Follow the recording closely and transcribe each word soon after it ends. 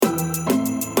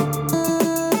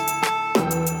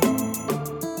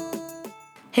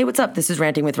Hey, what's up? This is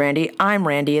Ranting with Randy. I'm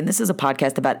Randy, and this is a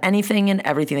podcast about anything and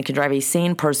everything that can drive a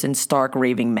sane person stark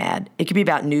raving mad. It could be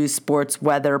about news, sports,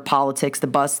 weather, politics, the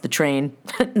bus, the train,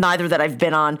 neither that I've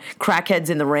been on, crackheads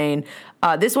in the rain.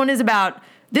 This one is about...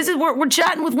 We're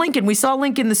chatting with Lincoln. We saw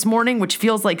Lincoln this morning, which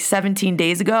feels like 17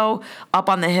 days ago, up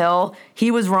on the hill. He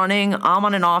was running. I'm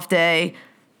on an off day.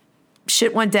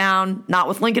 Shit went down, not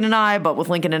with Lincoln and I, but with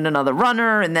Lincoln and another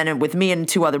runner, and then with me and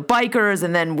two other bikers,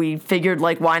 and then we figured,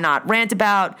 like, why not rant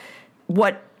about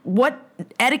what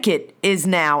etiquette is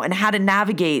now and how to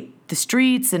navigate the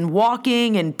streets and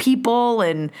walking and people,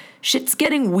 and shit's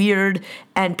getting weird,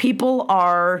 and people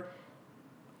are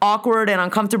awkward and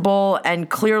uncomfortable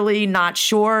and clearly not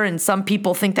sure, and some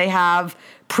people think they have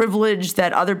privilege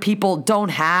that other people don't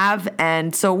have,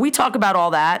 and so we talk about all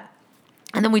that.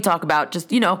 And then we talk about just,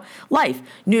 life.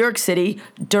 New York City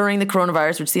during the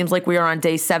coronavirus, which seems like we are on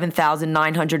day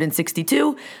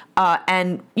 7,962.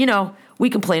 And, we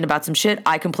complain about some shit.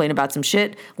 I complain about some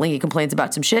shit. Linky complains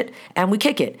about some shit. And we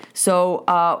kick it. So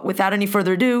without any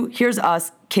further ado, here's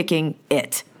us kicking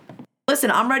it.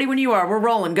 Listen, I'm ready when you are. We're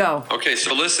rolling. Go. Okay,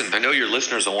 so listen. I know your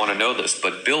listeners will want to know this,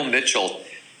 but Bill Mitchell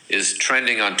is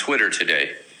trending on Twitter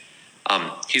today.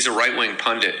 He's a right-wing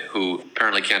pundit who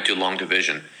apparently can't do long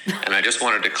division. And I just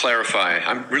wanted to clarify,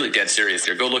 I'm really dead serious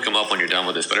here. Go look him up when you're done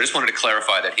with this. But I just wanted to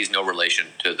clarify that he's no relation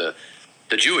to the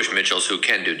Jewish Mitchells who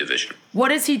can do division.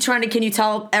 What is he trending? Can you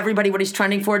tell everybody what he's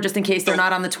trending for just in case they're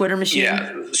not on the Twitter machine?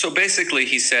 Yeah. So basically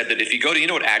he said that if you go to, you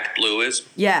know what Act Blue is?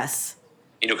 Yes.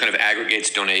 Kind of aggregates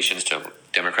donations to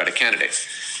Democratic candidates.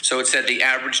 So it said the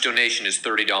average donation is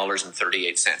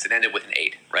 $30.38. It ended with an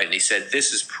 8, right? And he said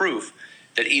this is proof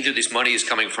that either this money is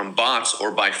coming from bots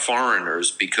or by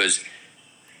foreigners, because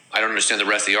I don't understand the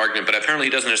rest of the argument, but apparently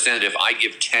he doesn't understand that if I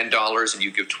give $10 and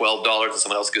you give $12 and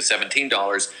someone else gives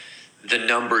 $17, the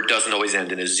number doesn't always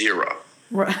end in a 0.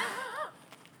 Right.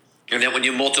 And then when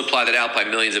you multiply that out by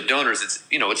millions of donors, it's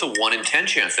a 1 in 10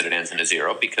 chance that it ends in a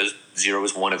 0, because 0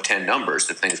 is one of 10 numbers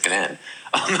that things can end.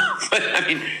 But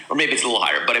or maybe it's a little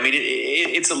higher, but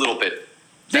it's a little bit.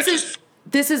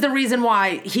 This is the reason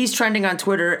why he's trending on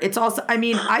Twitter. It's also, I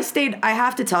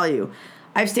have to tell you,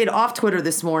 I've stayed off Twitter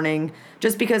this morning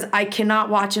just because I cannot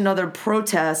watch another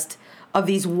protest of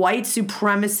these white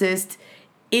supremacist,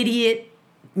 idiot,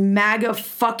 MAGA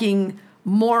fucking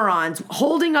morons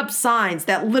holding up signs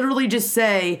that literally just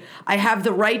say, I have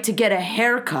the right to get a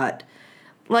haircut.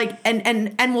 Like,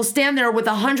 and will stand there with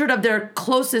 100 of their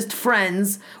closest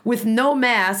friends with no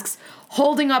masks,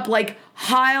 holding up like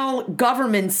Heil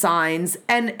government signs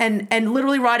and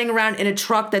literally riding around in a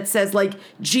truck that says like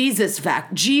Jesus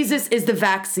is the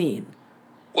vaccine.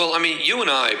 Well, you and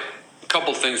I, a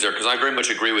couple things there, because I very much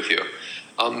agree with you.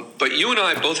 But you and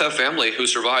I both have family who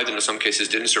survived and in some cases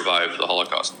didn't survive the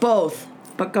Holocaust. Both,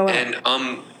 but go ahead.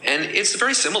 And it's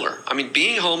very similar.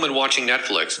 Being home and watching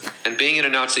Netflix and being in a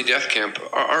Nazi death camp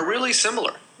are really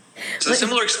similar. It's a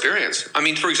similar experience.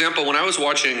 For example, when I was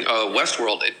watching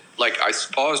Westworld, I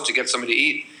paused to get something to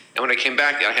eat, and when I came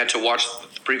back, I had to watch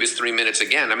the previous 3 minutes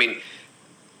again.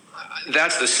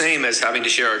 That's the same as having to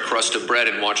share a crust of bread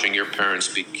and watching your parents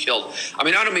be killed. I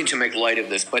don't mean to make light of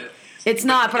this, but... It's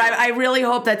not, but I really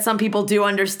hope that some people do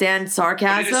understand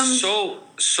sarcasm. It is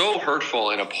so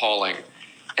hurtful and appalling.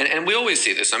 And we always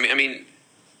see this.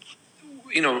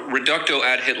 Reducto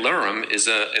ad Hitlerum is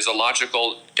a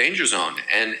logical danger zone.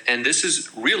 And this is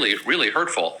really, really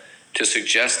hurtful to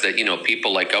suggest that,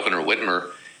 people like Governor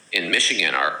Whitmer in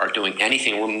Michigan are doing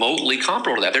anything remotely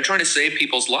comparable to that. They're trying to save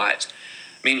people's lives.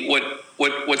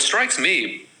 What strikes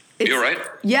me, you're right.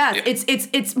 Yeah,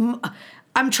 it's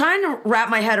I'm trying to wrap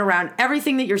my head around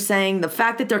everything that you're saying, the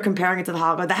fact that they're comparing it to the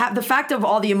Holocaust, the fact of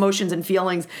all the emotions and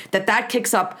feelings that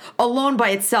kicks up alone by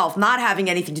itself, not having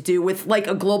anything to do with like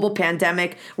a global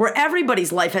pandemic where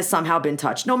everybody's life has somehow been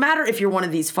touched. No matter if you're one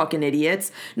of these fucking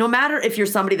idiots, no matter if you're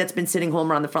somebody that's been sitting home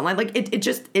or on the front line, like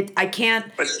I can't.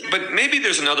 But maybe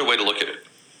there's another way to look at it.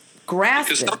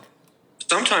 Grasp it.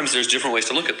 Sometimes there's different ways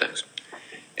to look at things.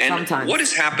 And sometimes. What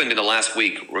has happened in the last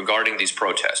week regarding these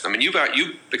protests? You've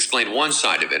explained one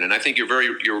side of it, and I think you're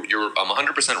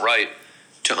 100% right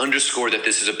to underscore that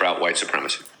this is about white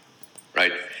supremacy,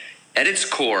 right? At its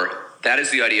core, that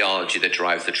is the ideology that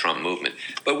drives the Trump movement.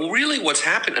 But really what's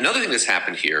happened, another thing that's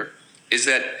happened here is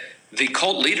that the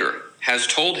cult leader has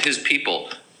told his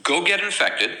people, go get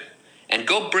infected and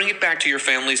go bring it back to your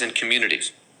families and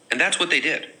communities. And that's what they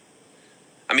did.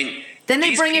 Then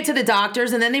they bring it to the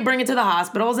doctors, and then they bring it to the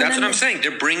hospitals. That's what I'm saying.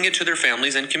 They're bringing it to their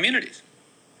families and communities.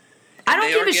 I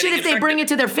don't give a shit if they bring it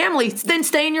to their families. Then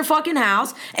stay in your fucking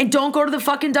house and don't go to the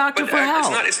fucking doctor for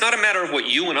help. It's not a matter of what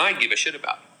you and I give a shit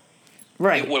about.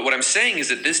 Right. What I'm saying is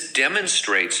that this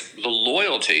demonstrates the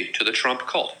loyalty to the Trump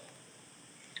cult.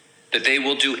 That they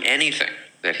will do anything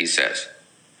that he says.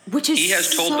 Which is he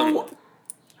has told so... them.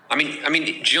 I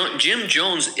mean, Jim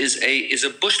Jones is a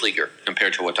bush leaguer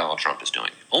compared to what Donald Trump is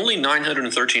doing. Only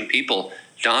 913 people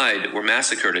were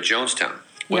massacred at Jonestown.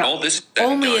 When all this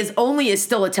is only is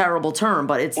still a terrible term,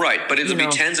 but it's right. But it'll be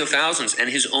tens of thousands, and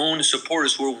his own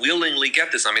supporters will willingly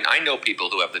get this. I mean, I know people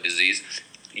who have the disease.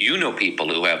 You know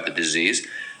people who have the disease.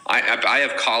 I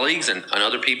have colleagues and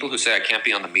other people who say I can't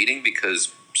be on the meeting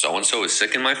because so-and-so is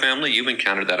sick in my family. You've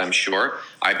encountered that, I'm sure.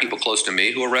 I have people close to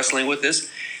me who are wrestling with this.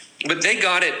 But they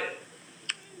got it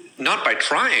not by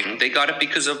trying. They got it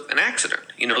because of an accident.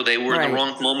 They were in the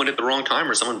wrong moment at the wrong time,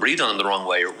 or someone breathed on them the wrong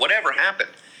way, or whatever happened.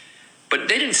 But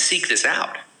they didn't seek this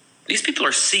out. These people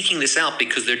are seeking this out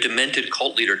because their demented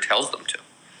cult leader tells them to.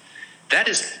 That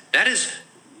is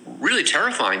really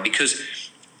terrifying because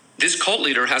this cult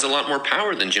leader has a lot more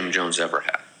power than Jim Jones ever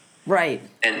had. Right.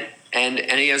 And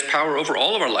he has power over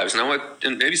all of our lives. Now,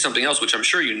 and maybe something else, which I'm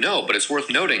sure you know, but it's worth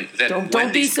noting that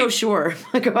don't be so sure.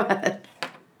 Go ahead.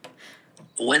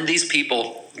 When these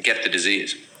people get the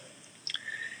disease,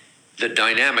 the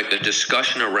dynamic, the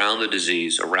discussion around the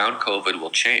disease, around COVID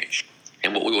will change.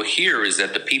 And what we will hear is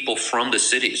that the people from the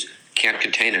cities can't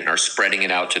contain it and are spreading it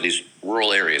out to these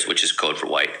rural areas, which is code for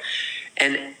white.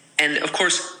 And of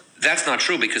course, that's not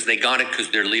true because they got it because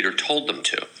their leader told them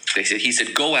to. He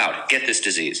said, go out, get this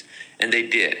disease. And they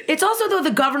did. It's also, though,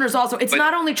 the governors also. It's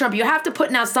not only Trump. You have to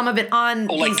put now some of it on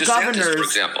these like DeSantis, governors. for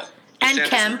example. And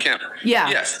Kemp. Yeah.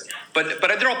 Yes. But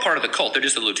they're all part of the cult. They're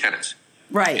just the lieutenants.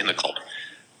 Right. In the cult.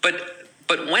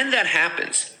 But when that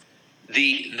happens,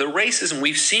 the racism,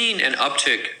 we've seen an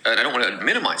uptick, and I don't want to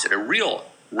minimize it, a real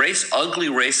ugly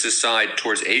racist side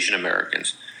towards Asian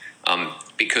Americans.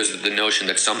 Because of the notion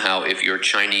that somehow if you're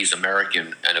Chinese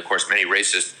American, and of course many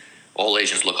racists, all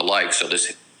Asians look alike, so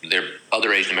there are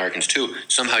other Asian Americans too,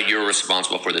 somehow you're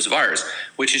responsible for this virus,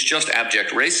 which is just abject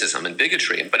racism and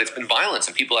bigotry. But it's been violence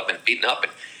and people have been beaten up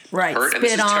and hurt.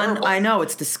 Spit on. Terrible. I know,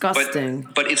 it's disgusting.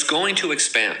 But it's going to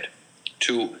expand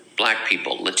to black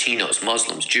people, Latinos,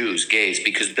 Muslims, Jews, gays,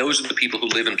 because those are the people who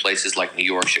live in places like New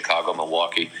York, Chicago,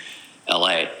 Milwaukee,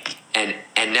 LA.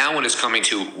 And now when it's coming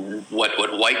to what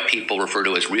white people refer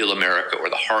to as real America or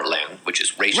the heartland, which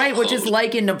is racial closed. Which is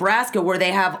like in Nebraska where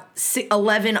they have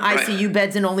 11 ICU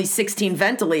beds and only 16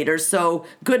 ventilators, so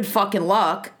good fucking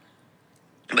luck.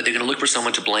 But they're going to look for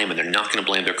someone to blame, and they're not going to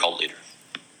blame their cult leader.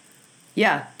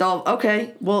 Yeah,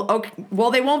 okay. Well,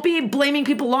 they won't be blaming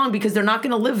people long because they're not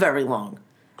going to live very long.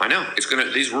 I know.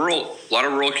 A lot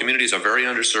of rural communities are very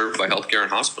underserved by healthcare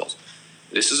and hospitals.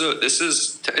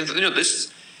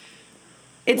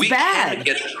 It's bad.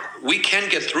 We can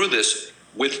get through this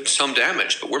with some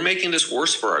damage, but we're making this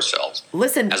worse for ourselves.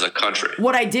 Listen, as a country.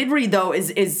 What I did read though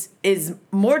is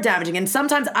more damaging, and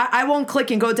sometimes I won't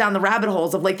click and go down the rabbit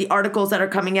holes of like the articles that are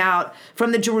coming out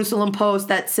from the Jerusalem Post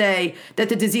that say that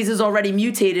the disease is already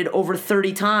mutated over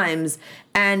 30 times,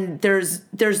 and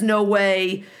there's no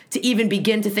way to even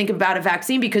begin to think about a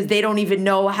vaccine because they don't even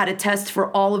know how to test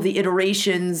for all of the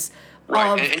iterations.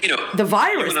 Right. Of the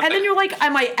virus. And then you're like,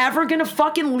 am I ever going to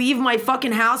fucking leave my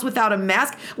fucking house without a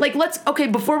mask? Like, let's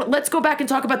go back and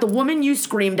talk about the woman you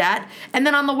screamed at. And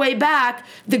then on the way back,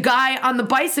 the guy on the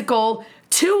bicycle,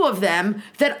 2 of them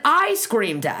that I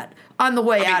screamed at on the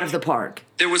way out of the park.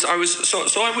 I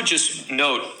would just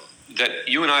note that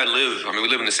you and I we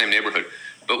live in the same neighborhood,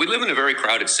 but we live in a very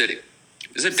crowded city.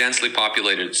 This is a densely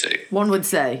populated city. One would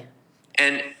say.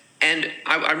 And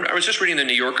I was just reading the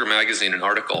New Yorker magazine, an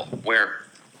article where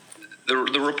the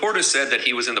reporter said that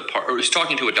he was in the park, or he was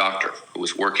talking to a doctor who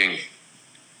was working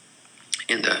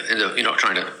in the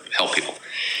trying to help people,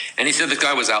 and he said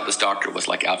this doctor was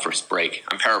like out for his break.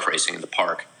 I'm paraphrasing, in the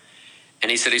park, and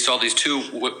he said he saw these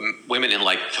 2 women in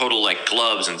like total like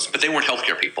gloves, but they weren't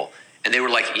healthcare people, and they were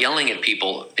like yelling at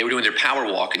people. They were doing their power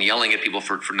walk and yelling at people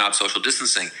for not social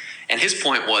distancing, and his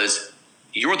point was,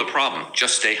 you're the problem.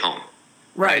 Just stay home.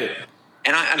 Right.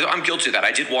 And I'm guilty of that.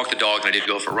 I did walk the dog and I did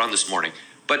go for a run this morning.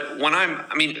 But when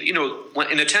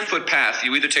in a 10-foot path,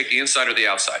 you either take the inside or the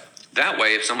outside. That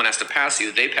way, if someone has to pass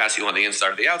you, they pass you on the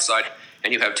inside or the outside,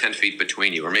 and you have 10 feet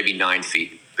between you, or maybe 9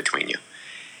 feet between you.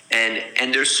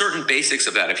 And there's certain basics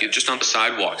of that. If you're just on the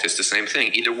sidewalks, it's the same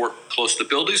thing. Either work close to the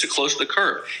buildings or close to the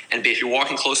curb. And if you're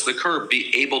walking close to the curb,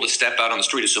 be able to step out on the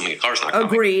street, assuming a car's not coming.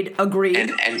 Agreed.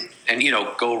 And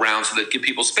go around so that give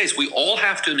people space. We all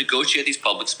have to negotiate these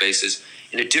public spaces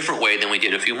in a different way than we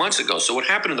did a few months ago. So what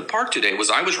happened in the park today was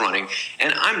I was running,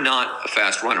 and I'm not a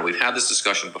fast runner. We've had this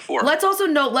discussion before. Let's also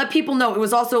let people know it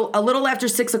was also a little after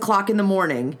 6 o'clock in the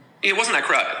morning. It wasn't that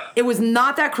crowded. It was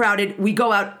not that crowded. We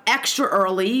go out extra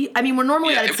early. I mean, we're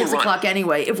normally out at 6 o'clock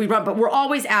anyway if we run, but we're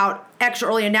always out extra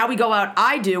early. And now we go out,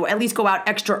 at least go out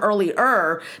extra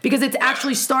earlier because it's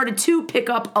actually started to pick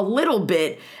up a little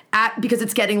bit because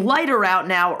it's getting lighter out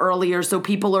now earlier. So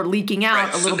people are leaking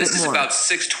out a little bit more. So this is about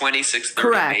 6:20, 6:30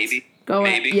 Correct. maybe.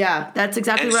 Maybe. Yeah, that's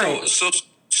exactly right. So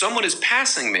someone is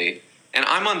passing me and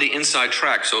I'm on the inside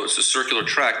track. So it's a circular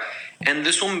track. And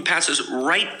this woman passes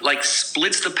right, like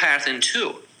splits the path in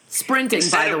two. Sprinting,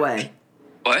 by the way.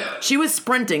 What? She was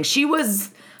sprinting. She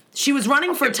was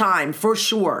running for time, for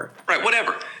sure. Right,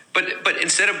 whatever. But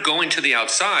instead of going to the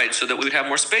outside so that we would have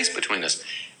more space between us.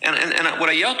 And what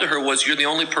I yelled to her was, you're the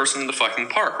only person in the fucking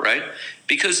park, right?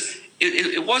 Because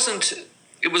it wasn't,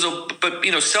 it was, but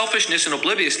you know, selfishness and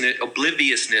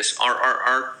obliviousness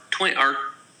are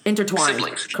intertwined.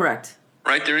 Siblings. Correct.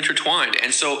 Right? They're intertwined.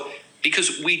 And so,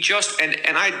 because we just,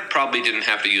 and I probably didn't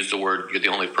have to use the word, you're the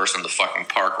only person in the fucking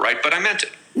park, right? But I meant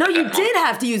it. No, you did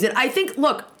have to use it. I think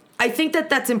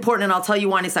that's important, and I'll tell you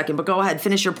why in a second. But go ahead,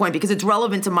 finish your point, because it's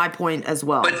relevant to my point as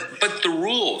well. But the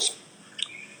rules,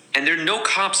 and there are no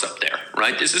cops up there,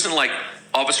 right? This isn't like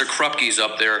Officer Krupke's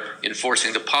up there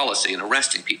enforcing the policy and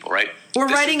arresting people, right? Or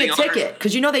writing a ticket,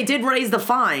 because you know they did raise the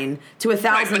fine to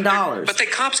 $1,000. But the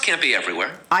cops can't be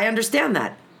everywhere. I understand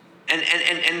that.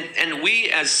 And we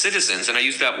as citizens, and I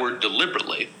use that word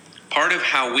deliberately, part of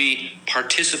how we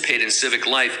participate in civic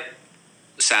life,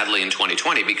 sadly in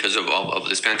 2020 because of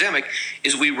this pandemic,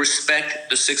 is we respect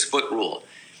the 6-foot rule.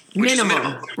 Which is a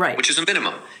minimum, right? Which is a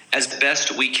minimum, as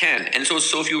best we can. And so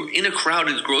if you're in a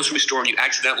crowded grocery store and you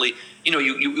accidentally,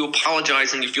 you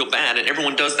apologize and you feel bad, and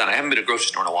everyone does that. I haven't been to a grocery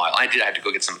store in a while. I had to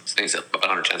go get some things up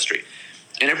 110th Street,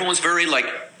 and everyone's very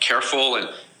careful, and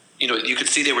you could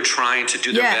see they were trying to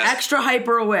do their best. Yeah, extra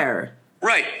hyper aware.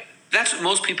 Right. That's what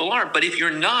most people are. But if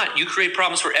you're not, you create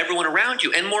problems for everyone around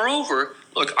you. And moreover,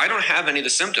 look, I don't have any of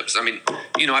the symptoms. I mean,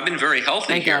 I've been very healthy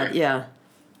Thank here. God, yeah.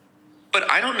 But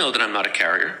I don't know that I'm not a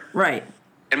carrier. Right.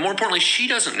 And more importantly, she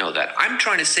doesn't know that. I'm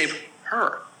trying to save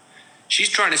her. She's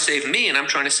trying to save me, and I'm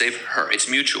trying to save her. It's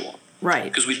mutual. Right.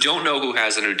 Because we don't know who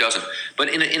has it and who doesn't. But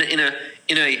in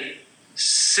a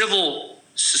civil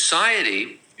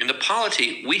society, in the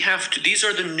polity, we have to. These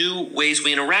are the new ways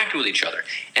we interact with each other.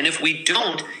 And if we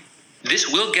don't, this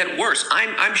will get worse.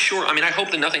 I'm sure. I mean, I hope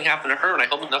that nothing happened to her, and I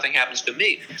hope that nothing happens to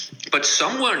me. But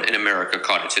someone in America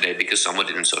caught it today because someone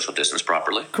didn't social distance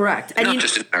properly. Correct. Not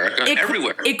just in America,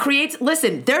 everywhere. It creates.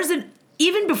 Listen,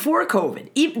 even before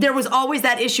COVID, there was always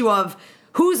that issue of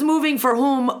who's moving for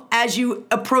whom as you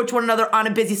approach one another on a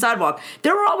busy sidewalk.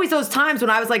 There were always those times when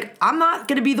I was like, I'm not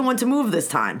going to be the one to move this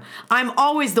time. I'm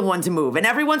always the one to move. And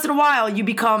every once in a while, you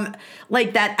become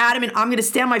like that adamant, I'm going to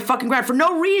stand my fucking ground for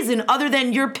no reason other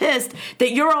than you're pissed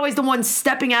that you're always the one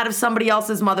stepping out of somebody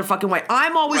else's motherfucking way.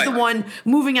 I'm always the one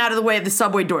moving out of the way of the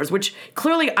subway doors, which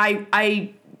clearly I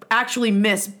actually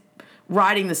miss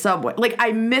riding the subway.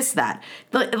 I miss that.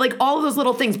 All of those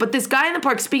little things. But this guy in the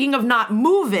park, speaking of not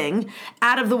moving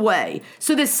out of the way.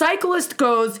 So this cyclist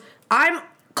goes, I'm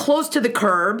close to the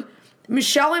curb.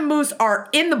 Michelle and Moose are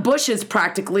in the bushes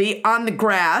practically on the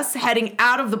grass heading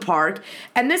out of the park.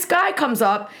 And this guy comes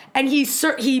up and he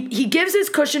gives his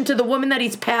cushion to the woman that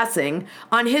he's passing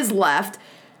on his left.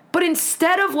 But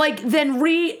instead of then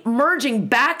re-merging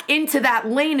back into that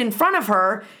lane in front of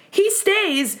her, he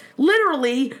stays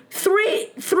literally three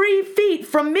feet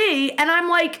from me, and I'm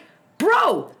like,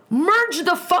 bro, merge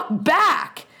the fuck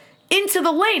back into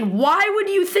the lane. Why would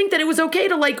you think that it was okay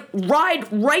to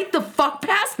ride right the fuck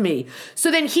past me?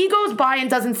 So then he goes by and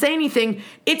doesn't say anything.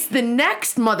 It's the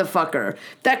next motherfucker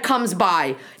that comes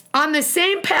by on the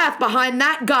same path behind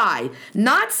that guy,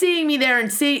 not seeing me there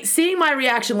and seeing my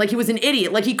reaction like he was an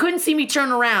idiot, like he couldn't see me turn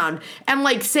around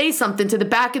and say something to the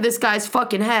back of this guy's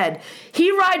fucking head. He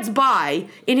rides by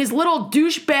in his little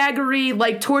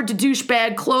douchebaggery, toward to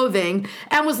douchebag clothing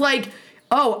and was like,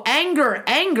 oh, anger.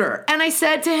 And I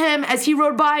said to him as he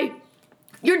rode by,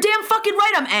 you're damn fucking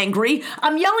right I'm angry.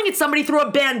 I'm yelling at somebody through a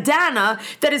bandana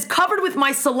that is covered with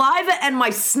my saliva and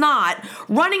my snot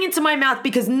running into my mouth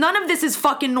because none of this is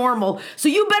fucking normal. So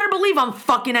you better believe I'm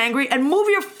fucking angry and move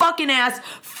your fucking ass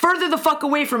further the fuck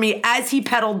away from me as he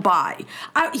pedaled by.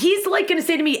 He's gonna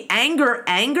say to me, anger?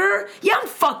 Yeah, I'm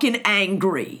fucking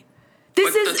angry.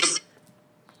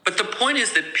 But the point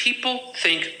is that people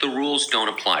think the rules don't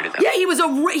apply to them. Yeah, he was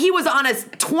on a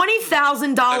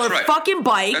 $20,000 fucking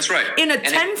bike. That's right. In a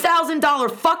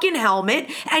 $10,000 fucking helmet,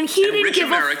 and he didn't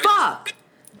give a fuck.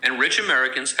 And rich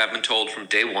Americans have been told from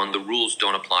day one the rules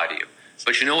don't apply to you.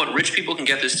 But you know what? Rich people can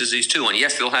get this disease too, and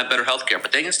yes, they'll have better health care,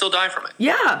 but they can still die from it.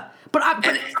 Yeah,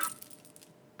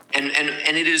 and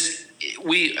it is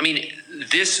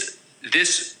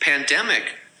this pandemic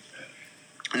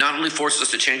not only forces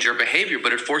us to change our behavior,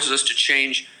 but it forces us to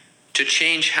change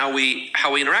how we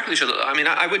interact with each other. I mean,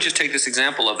 I would just take this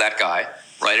example of that guy,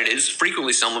 right? It is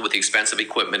frequently someone with the expensive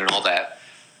equipment and all that.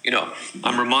 You know,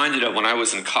 I'm reminded of when I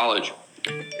was in college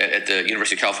at the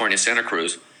University of California, Santa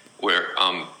Cruz, where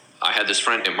I had this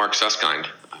friend named Mark Susskind.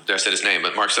 Did I say his name?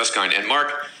 But Mark Susskind. And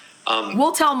Mark...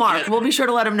 we'll tell Mark. We'll be sure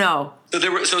to let him know.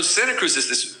 So Santa Cruz is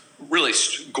this really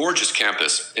gorgeous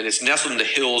campus, and it's nestled in the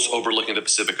hills overlooking the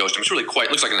Pacific Ocean. It's really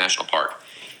it looks like a national park.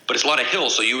 But it's a lot of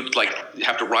hills, so you would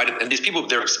have to ride it. And these people with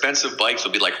their expensive bikes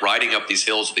would be riding up these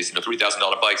hills with these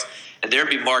 $3,000 bikes. And there'd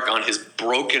be Mark on his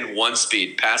broken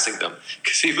one-speed passing them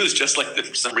because he was just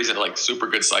for some reason, super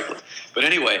good cyclist. But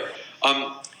anyway,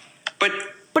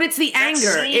 But it's the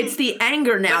anger. It's the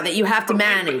anger now that you have to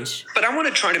manage. But I want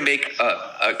to try to make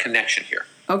a connection here.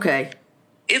 Okay.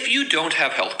 If you don't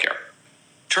have health care,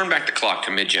 turn back the clock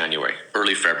to mid-January,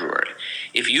 early February.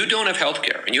 If you don't have health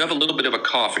care and you have a little bit of a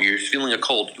cough or you're feeling a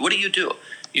cold, what do?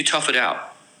 You tough it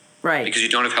out. Right. Because you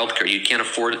don't have health care. You can't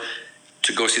afford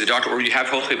to go see the doctor, or you have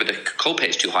health care but the copay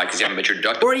is too high because you haven't met your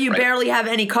deductible. Or you barely have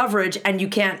any coverage and you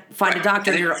can't find a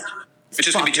doctor. It's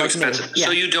just going to be too expensive. Yeah.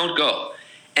 So you don't go.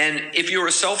 And if you are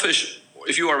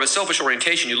of a selfish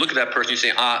orientation, you look at that person, you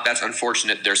say, that's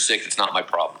unfortunate, they're sick, it's not my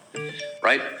problem,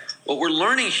 right? What we're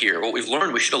learning here, what we've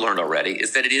learned, we should have learned already,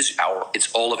 is that it's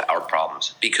all of our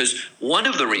problems. Because one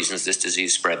of the reasons this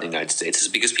disease spread in the United States is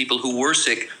because people who were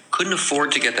sick couldn't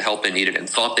afford to get the help they needed and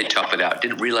thought they'd tough it out,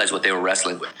 didn't realize what they were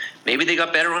wrestling with. Maybe they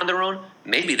got better on their own,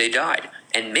 maybe they died,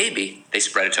 and maybe they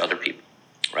spread it to other people,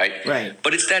 right? Right.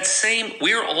 But it's that same,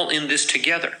 we're all in this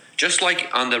together. Just like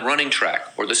on the running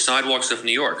track or the sidewalks of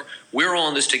New York, we're all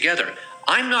in this together.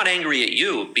 I'm not angry at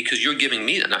you because you're giving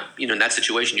me, in that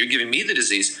situation, you're giving me the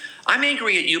disease. I'm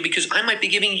angry at you because I might be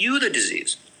giving you the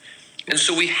disease. And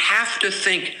so we have to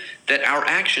think that our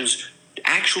actions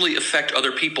actually affect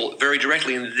other people very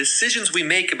directly, and the decisions we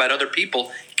make about other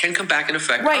people can come back and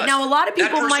affect us. Right, now a lot of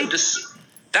people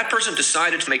that person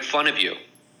decided to make fun of you.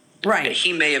 Right. And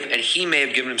he may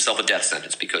have given himself a death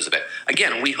sentence because of it.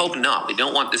 Again, we hope not. We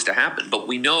don't want this to happen, but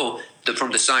we know that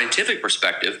from the scientific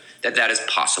perspective that is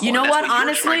possible. You know what?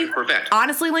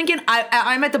 Honestly, Lincoln,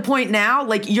 I'm at the point now,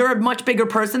 you're a much bigger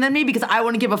person than me because I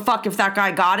wouldn't give a fuck if that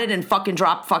guy got it and fucking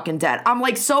dropped fucking dead.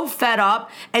 I'm so fed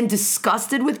up and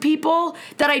disgusted with people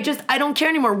that I don't care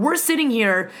anymore. We're sitting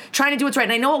here trying to do what's right.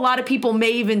 And I know a lot of people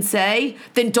may even say,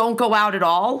 then don't go out at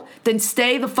all. Then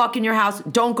stay the fuck in your house.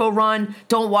 Don't go run.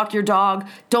 Don't walk your dog.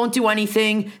 Don't do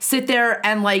anything. Sit there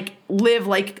and live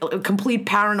like a complete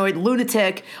paranoid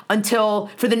lunatic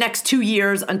for the next 2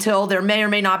 years until there may or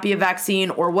may not be a vaccine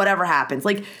or whatever happens.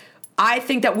 I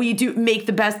think that we do make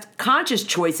the best conscious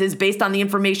choices based on the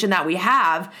information that we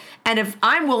have. And if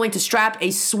I'm willing to strap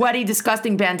a sweaty,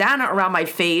 disgusting bandana around my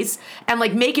face and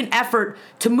make an effort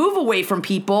to move away from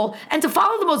people and to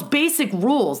follow the most basic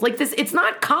rules, this, it's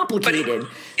not complicated.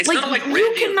 It's not like Randy.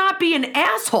 You cannot be an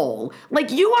asshole.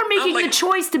 You are making the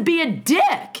choice to be a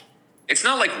dick. It's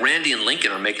not like Randy and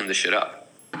Lincoln are making this shit up.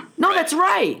 No, right? That's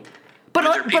right. But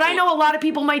I know a lot of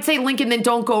people might say, Lincoln, then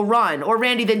don't go run, or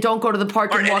Randy, then don't go to the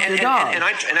park and walk your dog.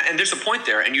 And there's a point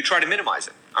there, and you try to minimize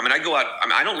it. I go out.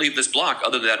 I don't leave this block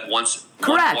other than that once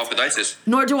walk with ISIS.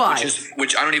 Nor do I.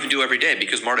 Which I don't even do every day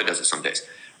because Marta does it some days.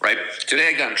 Right? Today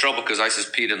I got in trouble because ISIS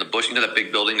peed in the bush. You know that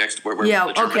big building next to where the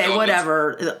German dog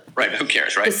whatever. Lives? Right? Who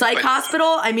cares? Right? The psych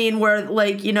hospital. Where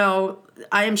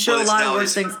I am sure a lot of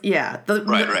those things. Yeah, the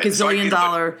gazillion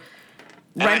dollar.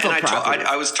 Rental property.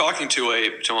 I was talking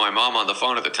to my mom on the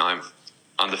phone at the time,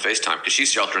 on the FaceTime, because she's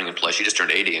sheltering in place. She just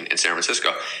turned 80 in San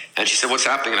Francisco. And she said, what's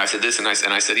happening? And I said this, and I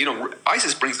said,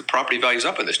 ISIS brings the property values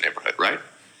up in this neighborhood, right?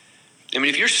 I mean,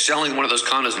 if you're selling one of those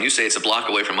condos and you say it's a block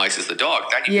away from ISIS the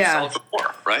dog, that you can sell it for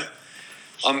more, right?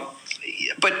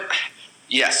 But,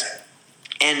 yes.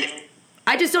 And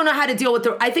I just don't know how to deal with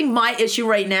I think my issue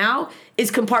right now is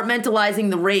compartmentalizing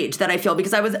the rage that I feel,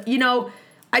 because I was,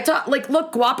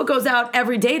 look, Guapa goes out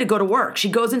every day to go to work. She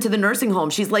goes into the nursing home.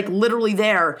 She's literally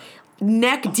there,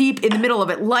 neck deep in the middle of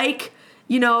it.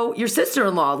 Your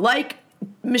sister-in-law,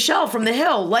 Michelle from The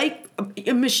Hill,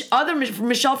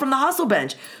 Michelle from the Hustle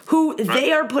Bench, who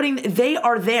they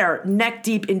are there neck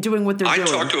deep in doing what they're doing.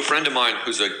 I talked to a friend of mine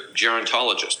who's a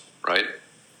gerontologist, right?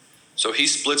 So he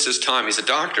splits his time. He's a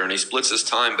doctor, and he splits his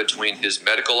time between his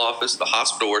medical office, the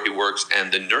hospital where he works,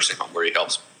 and the nursing home where he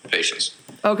helps patients.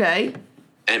 Okay.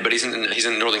 But he's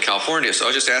in Northern California, so I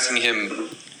was just asking him.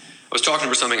 I was talking to him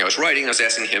for something I was writing. I was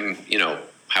asking him,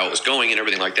 how it was going and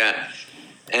everything like that.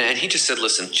 And he just said,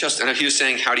 "Listen, and he was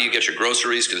saying, how do you get your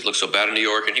groceries? Because it looks so bad in New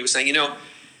York." And he was saying,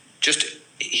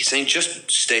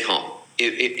 just stay home.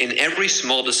 in every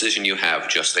small decision you have,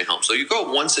 just stay home. So you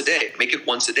go once a day, make it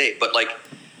once a day. But like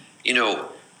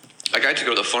I had to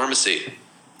go to the pharmacy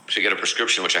to get a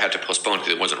prescription, which I had to postpone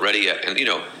because it wasn't ready yet. And,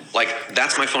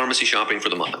 that's my pharmacy shopping for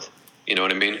the month. You know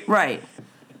what I mean? Right.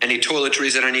 Any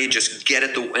toiletries that I need, just get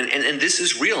it. And this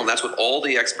is real, and that's what all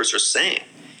the experts are saying.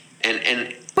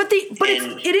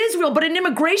 It is real, but an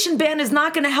immigration ban is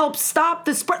not going to help stop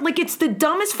the spread. Like, it's the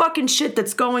dumbest fucking shit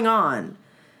that's going on.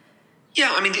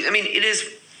 Yeah, I mean, it is.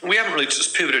 We haven't really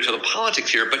just pivoted to the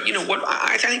politics here, but you know what?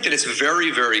 I think that it's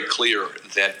very, very clear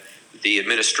that the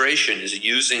administration is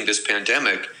using this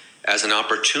pandemic as an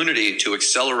opportunity to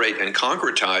accelerate and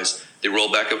concretize the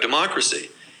rollback of democracy.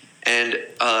 And,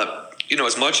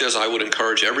 as much as I would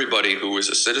encourage everybody who is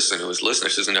a citizen, who is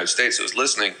listening, citizen of the United States, who is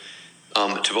listening,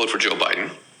 to vote for Joe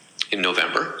Biden in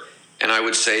November. And I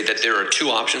would say that there are two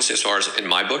options as far as in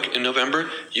my book in November.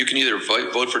 You can either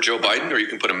vote for Joe Biden or you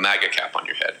can put a MAGA cap on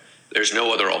your head. There's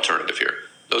no other alternative here.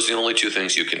 Those are the only two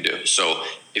things you can do. So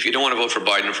if you don't want to vote for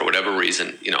Biden for whatever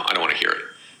reason, I don't want to hear it.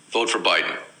 Vote for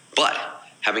Biden. But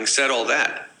having said all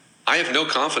that, I have no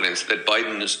confidence that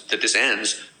that this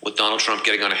ends with Donald Trump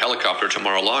getting on a helicopter to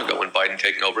Mar-a-Lago and Biden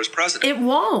taking over as president. It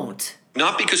won't.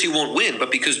 Not because he won't win,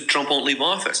 but because Trump won't leave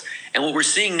office. And what we're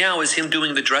seeing now is him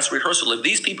doing the dress rehearsal. If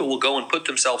these people will go and put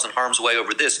themselves in harm's way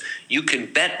over this, you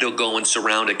can bet they'll go and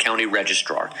surround a county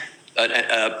registrar,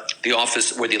 the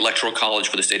office where the Electoral College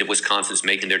for the state of Wisconsin is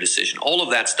making their decision. All of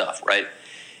that stuff, right?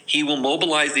 He will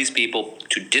mobilize these people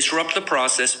to disrupt the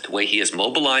process the way he has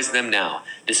mobilized them now.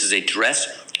 This is a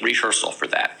dress rehearsal for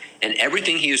that. And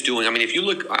everything he is doing, I mean, if you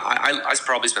look, I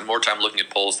probably spend more time looking at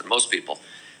polls than most people.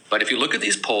 But if you look at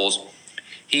these polls,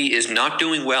 he is not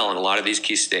doing well in a lot of these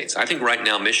key states. I think right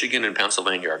now Michigan and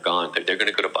Pennsylvania are gone. They're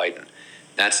going to go to Biden.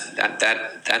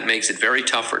 That makes it very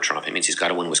tough for Trump. It means he's got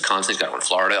to win Wisconsin, he's got to win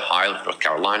Florida, Ohio, North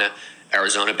Carolina,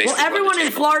 Arizona. Basically, well, everyone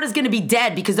in Florida is going to be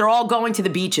dead because they're all going to the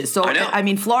beaches. So I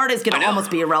mean, Florida is going to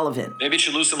almost be irrelevant. Maybe it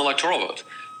should lose some electoral votes.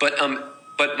 But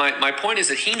my point is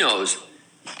that he knows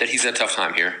that he's in a tough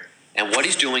time here. And what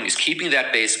he's doing is keeping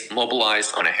that base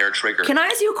mobilized on a hair trigger. Can I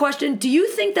ask you a question? Do you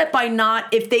think that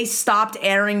if they stopped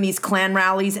airing these Klan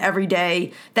rallies every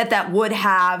day, that would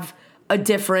have a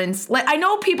difference? Like, I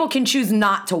know people can choose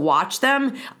not to watch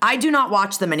them. I do not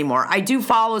watch them anymore. I do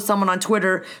follow someone on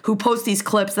Twitter who posts these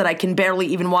clips that I can barely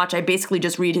even watch. I basically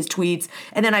just read his tweets,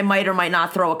 and then I might or might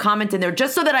not throw a comment in there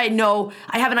just so that I know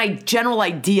I have a general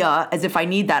idea, as if I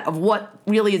need that, of what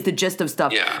really is the gist of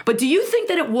stuff. Yeah. But do you think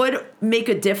that it would make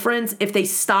a difference if they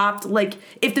stopped, like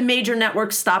if the major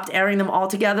networks stopped airing them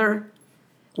altogether?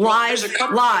 Live.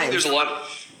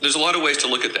 There's a lot of ways to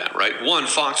look at that, right? One,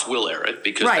 Fox will air it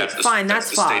because that's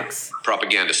the Fox. state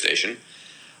propaganda station.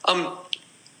 I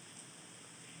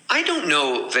don't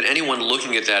know that anyone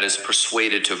looking at that is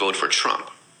persuaded to vote for Trump,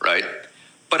 right?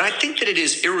 But I think that it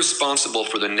is irresponsible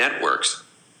for the networks,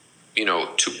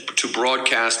 to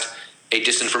broadcast a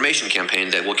disinformation campaign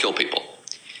that will kill people.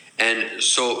 And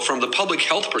so from the public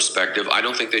health perspective, I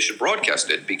don't think they should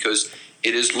broadcast it because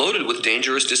it is loaded with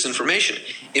dangerous disinformation.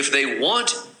 If they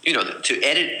want, to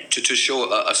edit, to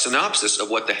show a synopsis of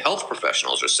what the health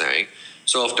professionals are saying,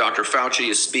 so if Dr. Fauci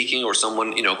is speaking or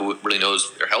someone, who really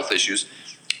knows their health issues,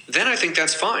 then I think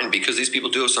that's fine because these people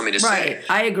do have something to say. Right,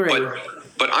 I agree.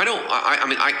 But I don't.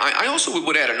 I also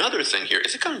would add another thing here.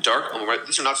 Is it kind of dark? Oh, right.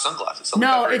 These are not sunglasses.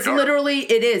 No, it's dark. Literally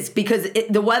it is because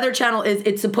the Weather Channel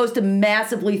it's supposed to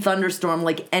massively thunderstorm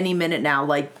like any minute now,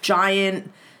 like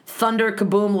giant thunder,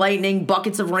 kaboom, lightning,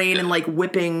 buckets of rain, and like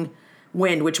whipping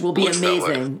wind, which will be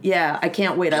amazing. Yeah, I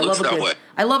can't wait. I love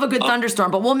a good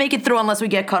thunderstorm, but we'll make it through unless we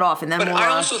get cut off, and then. But I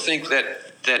also think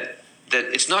that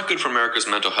it's not good for America's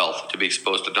mental health to be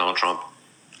exposed to Donald Trump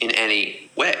in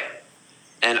any way.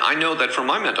 And I know that for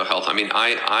my mental health, I mean,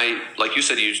 I like you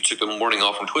said, you took the morning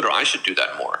off from Twitter. I should do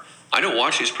that more. I don't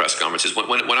watch these press conferences. When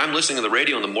I'm listening to the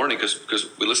radio in the morning, because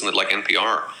we listen to like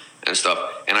NPR and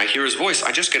stuff, and I hear his voice,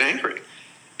 I just get angry.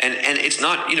 And it's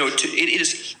not, it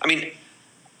is, I mean,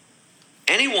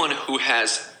 anyone who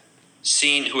has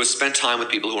spent time with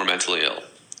people who are mentally ill.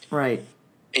 Right.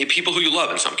 And people who you love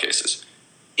in some cases,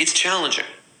 it's challenging.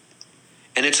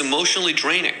 And it's emotionally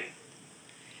draining.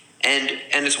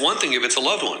 And it's one thing if it's a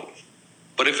loved one,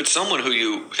 but if it's someone who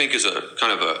you think is a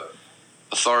kind of a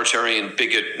authoritarian,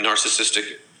 bigot, narcissistic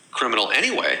criminal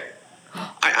anyway,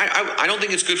 I don't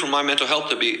think it's good for my mental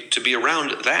health to be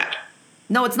around that.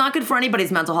 No, it's not good for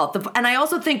anybody's mental health. And I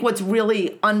also think what's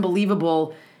really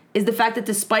unbelievable is the fact that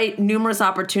despite numerous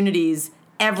opportunities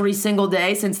every single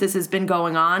day since this has been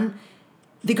going on,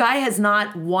 the guy has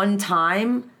not one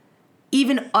time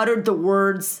even uttered the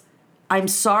words, I'm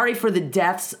sorry for the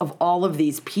deaths of all of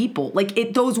these people.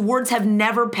 Like, those words have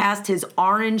never passed his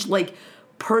orange, like,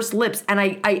 pursed lips. And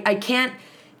I can't,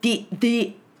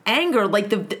 the anger,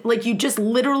 like you just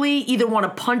literally either want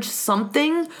to punch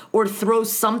something or throw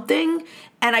something.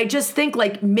 And I just think,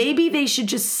 like, maybe they should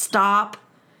just stop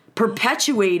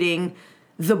perpetuating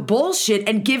the bullshit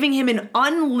and giving him an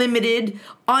unlimited,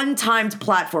 untimed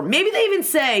platform. Maybe they even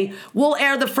say, we'll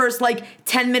air the first,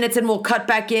 10 minutes and we'll cut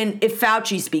back in if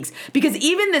Fauci speaks. Because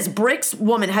even this Bricks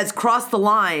woman has crossed the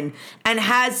line and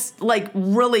has,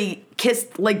 really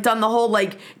kissed, done the whole,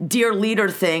 dear leader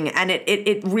thing. And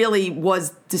it really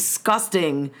was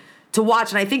disgusting to watch.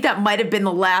 And I think that might have been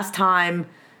the last time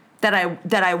that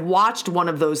I watched one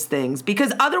of those things.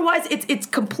 Because otherwise, it's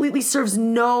completely serves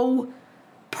no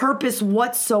purpose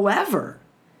whatsoever.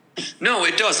 No,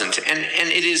 it doesn't. And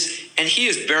it is, and he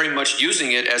is very much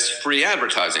using it as free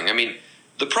advertising. I mean,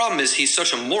 the problem is he's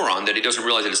such a moron that he doesn't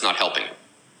realize that it's not helping him.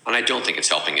 And I don't think it's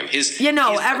helping him.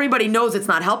 Everybody knows it's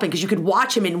not helping because you could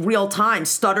watch him in real time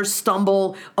stutter,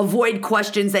 stumble, avoid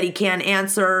questions that he can't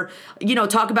answer,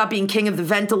 talk about being king of the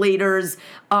ventilators.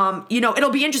 It'll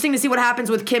be interesting to see what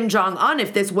happens with Kim Jong-un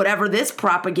if whatever this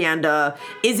propaganda,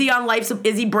 is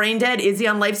he brain dead? Is he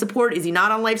on life support? Is he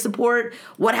not on life support?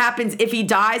 What happens if he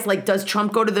dies? Does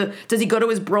Trump does he go to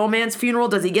his bromance funeral?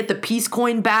 Does he get the peace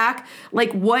coin back?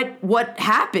 What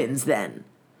happens then?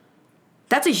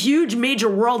 That's a huge major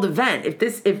world event.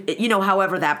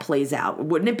 However that plays out,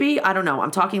 wouldn't it be? I don't know. I'm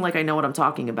talking like I know what I'm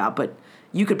talking about, but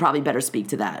you could probably better speak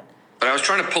to that. But I was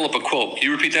trying to pull up a quote. Can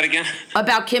you repeat that again?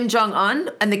 About Kim Jong-un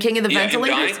and the king of the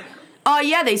ventilators?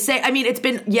 Yeah, they say, it's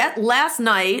been, last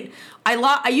night,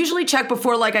 I usually check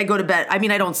before, I go to bed. I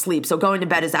don't sleep, so going to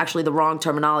bed is actually the wrong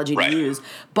terminology to use.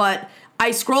 But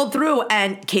I scrolled through,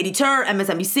 and Katie Tur,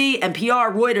 MSNBC,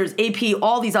 NPR, Reuters, AP,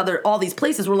 all these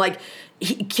places were like,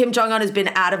 Kim Jong-un has been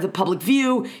out of the public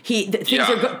view. Things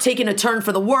are taking a turn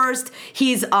for the worst.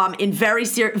 He's in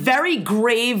very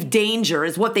grave danger,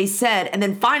 is what they said. And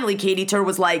then finally, Katie Tur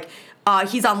was like,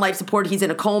 he's on life support. He's in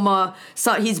a coma.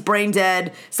 So he's brain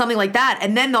dead, something like that.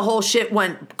 And then the whole shit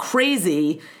went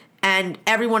crazy. And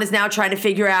everyone is now trying to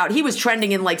figure out, he was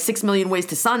trending in 6 million ways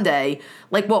to Sunday,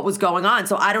 what was going on.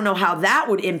 So I don't know how that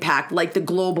would impact the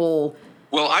global.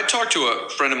 Well, I talked to a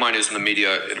friend of mine who's in the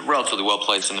media, relatively well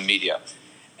placed in the media,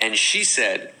 and she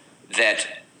said that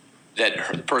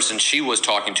the person she was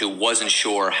talking to wasn't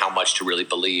sure how much to really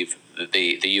believe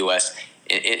the U.S.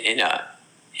 in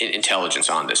intelligence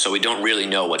on this. So we don't really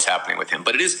know what's happening with him.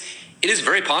 But it is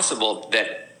very possible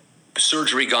that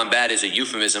surgery gone bad is a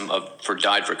euphemism for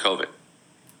died for COVID.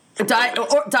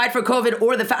 Died for COVID,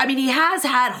 or he has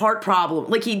had heart problems.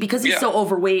 Because he's so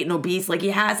overweight and obese, he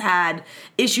has had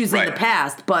issues in the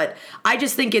past. But I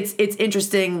just think it's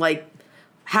interesting,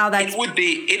 how that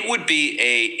it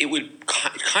would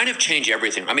kind of change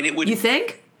everything. It would. You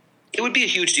think? It would be a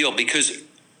huge deal because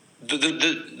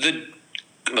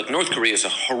look, North Korea is a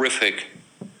horrific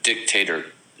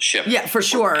dictatorship. Yeah, for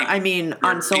sure.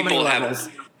 On so many levels,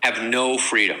 have no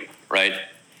freedom, right?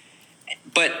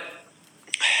 But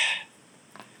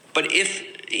if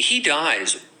he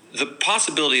dies, the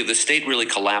possibility of the state really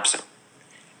collapsing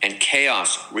and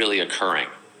chaos really occurring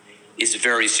is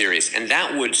very serious. And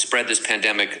that would spread this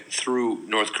pandemic through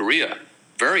North Korea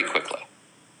very quickly.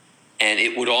 And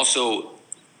it would also,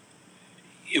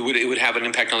 it would have an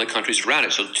impact on the countries around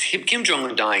it. So Kim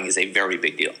Jong-un dying is a very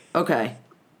big deal. Okay.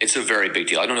 It's a very big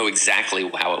deal. I don't know exactly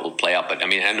how it will play out, but nor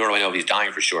do I know if he's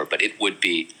dying for sure, but it would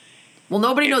be. Well,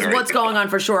 nobody knows what's going on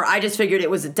for sure. I just figured it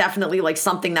was definitely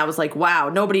something that was wow,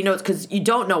 nobody knows, because you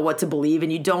don't know what to believe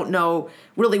and you don't know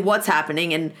really what's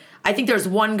happening. And I think there's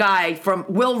one guy from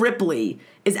Will Ripley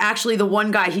is actually the one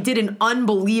guy. He did an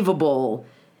unbelievable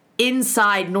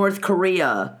Inside North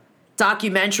Korea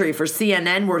documentary for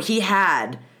CNN where he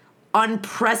had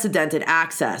unprecedented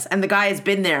access. And the guy has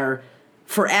been there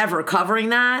forever covering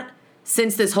that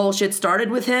since this whole shit started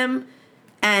with him.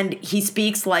 And he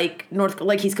speaks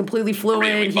he's completely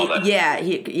fluent.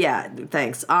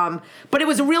 Thanks. But it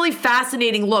was a really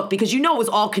fascinating look because it was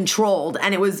all controlled,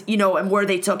 and it was and where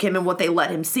they took him and what they let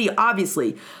him see,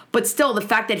 obviously. But still, the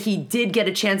fact that he did get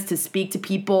a chance to speak to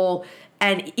people,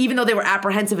 and even though they were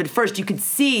apprehensive at first, you could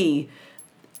see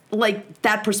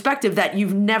that perspective that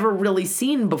you've never really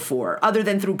seen before other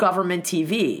than through government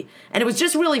TV. And it was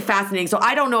just really fascinating. So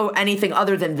I don't know anything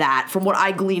other than that from what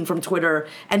I gleaned from Twitter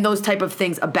and those type of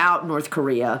things about North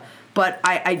Korea. But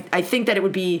I think that it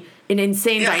would be an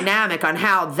insane dynamic on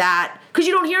how that Because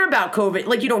you don't hear about COVID.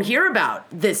 Like, you don't hear about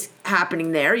this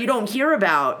happening there. You don't hear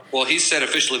about... Well, he said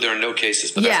officially there are no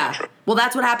cases, but that's not true. Well,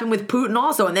 that's what happened with Putin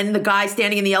also. And then the guy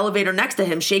standing in the elevator next to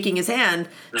him, shaking his hand,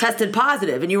 tested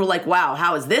positive. And you were like, wow,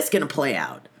 how is this going to play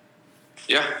out?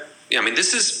 Yeah. Yeah, I mean,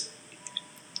 this is...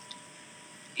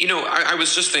 You know, I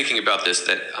was just thinking about this,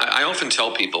 that I often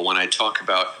tell people when I talk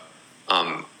about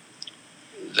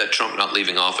that Trump not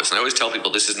leaving office, and I always tell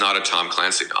people this is not a Tom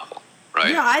Clancy novel,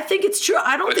 right? Yeah, I think it's true.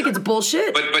 I don't think it's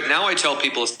bullshit. But now I tell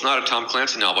people it's not a Tom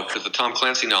Clancy novel because the Tom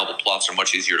Clancy novel plots are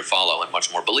much easier to follow and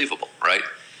much more believable, right?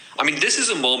 I mean, this is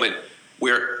a moment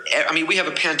where, I mean, we have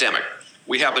a pandemic.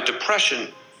 We have a depression,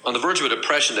 on the verge of a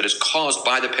depression that is caused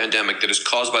by the pandemic, that is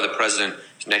caused by the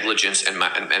president's negligence and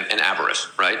avarice,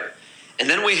 right? And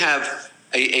then we have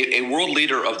a world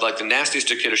leader of like the nastiest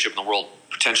dictatorship in the world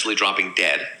potentially dropping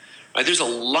dead. Right? There's a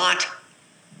lot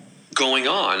going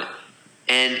on,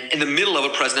 and in the middle of a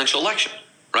presidential election,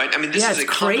 right? I mean, this is a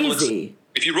crazy.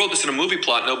 If you wrote this in a movie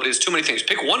plot, there's too many things.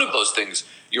 Pick one of those things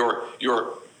your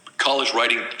college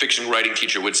fiction writing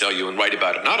teacher would tell you and write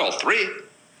about it. Not all three,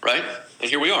 right? And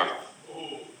here we are.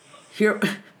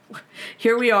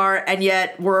 Here we are, and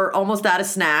yet we're almost out of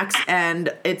snacks,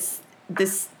 and this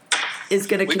is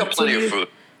going to continue. We got plenty of food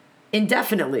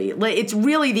indefinitely. Like, it's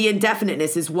really the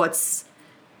indefiniteness is what's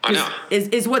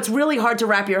is what's really hard to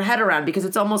wrap your head around, because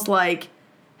it's almost like,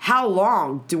 how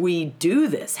long do we do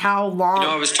this? How long? You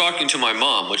know, I was talking to my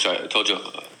mom, which I told you,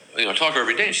 I talk to her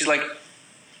every day, and she's like,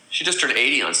 she just turned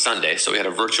 80 on Sunday, so we had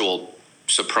a virtual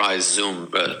surprise Zoom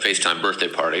FaceTime birthday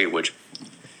party, which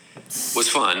was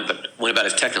fun, but went about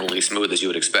as technically smooth as you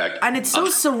would expect. And it's so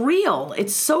surreal.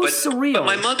 It's so surreal. But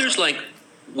my mother's like,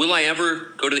 will I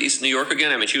ever go to East New York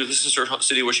again? I mean, this is her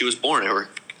city where she was born. Her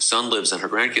son lives and her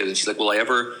grandkids. And she's like, will I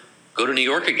ever go to New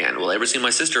York again? Will I ever see my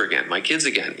sister again? My kids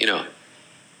again?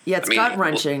 Yeah, it's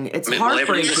gut-wrenching. It's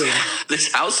heartbreaking. Will I ever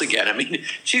this house again? I mean,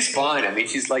 she's fine. I mean,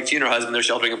 she and her husband, they're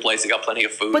sheltering in place. They got plenty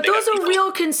of food. But those are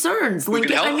real concerns,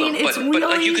 Lincoln. I mean, it's really... But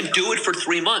like, you can do it for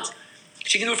 3 months.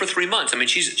 She can do it for 3 months. I mean,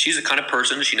 she's the kind of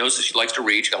person, she knows that she likes to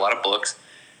read. She got a lot of books.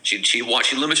 She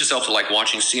limits herself to like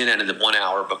watching CNN in the 1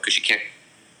 hour because she can't,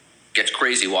 gets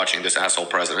crazy watching this asshole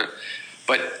president.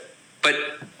 But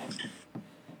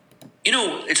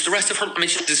it's the rest of her. I mean,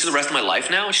 this is the rest of my life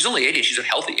now. She's only 80. She's a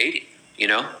healthy 80.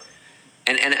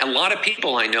 And a lot of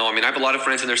people I know. I mean, I have a lot of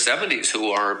friends in their 70s who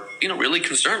are really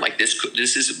concerned. Like this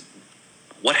is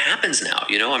what happens now.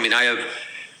 I mean,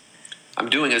 I'm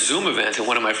doing a Zoom event, and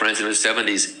one of my friends in his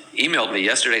 70s emailed me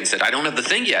yesterday and said, I don't have the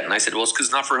thing yet. And I said, well, it's because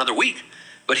it's not for another week.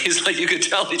 But he's like, you could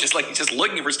tell he's just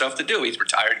looking for stuff to do. He's a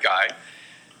retired guy.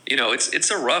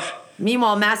 It's a rough.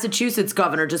 Meanwhile, Massachusetts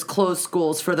governor just closed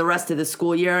schools for the rest of the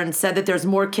school year and said that there's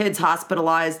more kids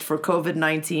hospitalized for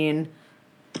COVID-19,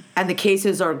 and the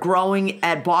cases are growing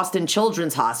at Boston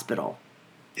Children's Hospital.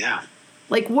 Yeah.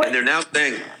 Like what? And they're now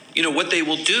saying, what they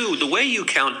will do, the way you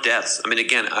count deaths. I mean,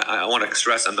 again, I want to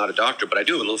stress I'm not a doctor, but I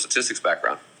do have a little statistics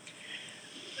background.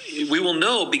 We will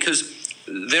know because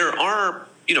there are,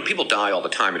 people die all the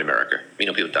time in America.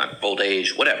 People die of old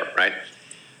age, whatever, right?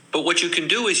 But what you can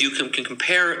do is you can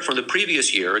compare from the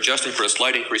previous year, adjusting for a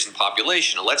slight increase in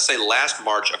population. And let's say last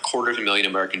March, 250,000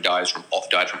 Americans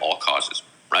died from all causes,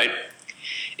 right?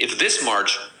 If this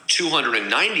March,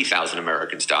 290,000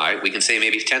 Americans died, we can say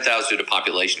maybe 10,000 due to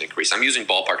population increase. I'm using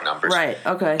ballpark numbers. Right,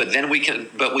 okay. But then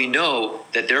we know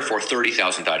that therefore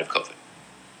 30,000 died of COVID,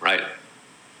 right?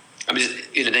 I mean,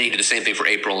 then you do the same thing for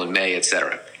April and May, et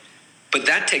cetera. But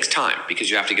that takes time because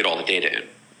you have to get all the data in.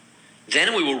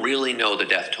 Then we will really know the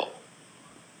death toll,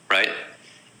 right?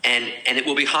 And it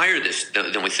will be higher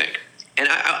than we think. And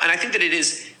I think that it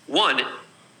is, one,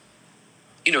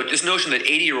 this notion that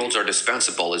 80-year-olds are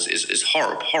dispensable is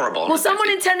horrible. Well, someone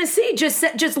in Tennessee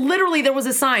just literally, there was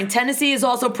a sign. Tennessee is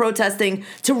also protesting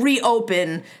to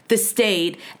reopen the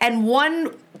state. And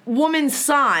one woman's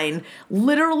sign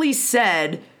literally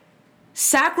said,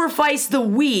 sacrifice the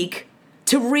weak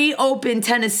to reopen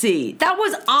Tennessee. That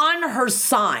was on her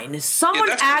sign. Someone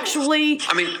consciously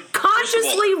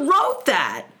wrote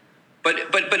that.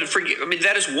 But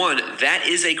that is one. That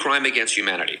is a crime against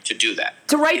humanity to do that.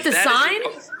 To write the sign?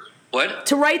 What?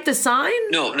 To write the sign?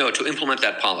 No, to implement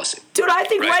that policy. Dude, I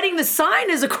think writing the sign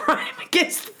is a crime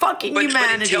against fucking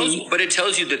humanity. But it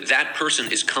tells you that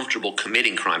person is comfortable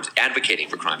committing crimes, advocating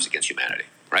for crimes against humanity,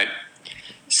 right?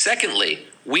 Secondly,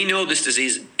 we know this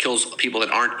disease kills people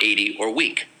that aren't 80 or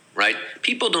weak, right?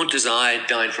 People don't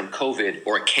die from COVID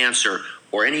or cancer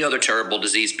or any other terrible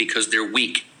disease because they're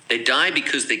weak. They die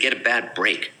because they get a bad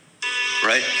break,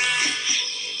 right?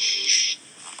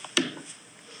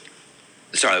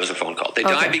 Sorry, that was a phone call. They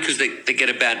die because they get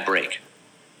a bad break.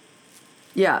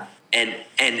 Yeah. And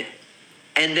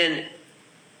And then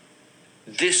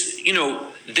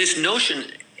this notion,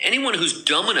 anyone who's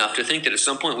dumb enough to think that at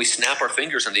some point we snap our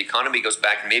fingers and the economy goes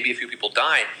back, maybe a few people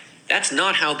die, that's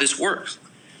not how this works.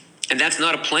 And that's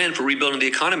not a plan for rebuilding the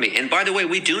economy. And by the way,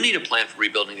 we do need a plan for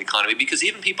rebuilding the economy, because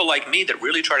even people like me that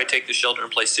really try to take the shelter in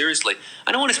place seriously,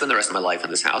 I don't want to spend the rest of my life in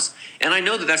this house. And I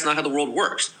know that that's not how the world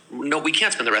works. No, we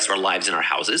can't spend the rest of our lives in our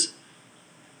houses.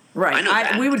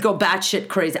 Right. We would go batshit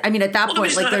crazy. I mean, at that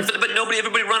point, like,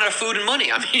 everybody run out of food and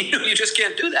money. I mean, you just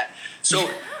can't do that. So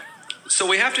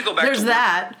we have to go back to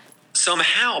that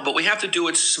somehow, but we have to do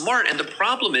it smart. And the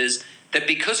problem is that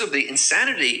because of the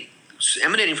insanity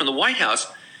emanating from the White House,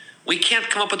 we can't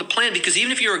come up with a plan, because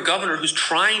even if you're a governor who's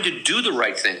trying to do the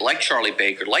right thing, like Charlie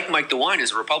Baker, like Mike DeWine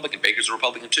is a Republican, Baker's a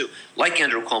Republican too, like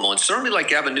Andrew Cuomo, and certainly like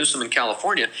Gavin Newsom in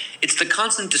California, it's the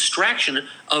constant distraction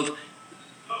of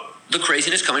the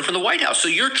craziness coming from the White House. So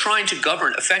you're trying to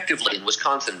govern effectively in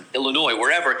Wisconsin, Illinois,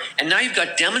 wherever, and now you've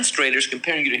got demonstrators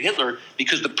comparing you to Hitler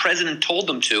because the president told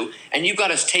them to, and you've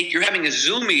got to you're having a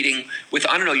Zoom meeting with,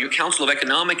 your Council of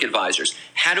Economic Advisors.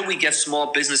 How do we get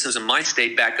small businesses in my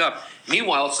state back up?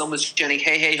 Meanwhile, someone's chanting,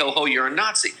 hey, hey, ho, ho, you're a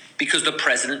Nazi, because the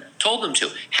president told them to.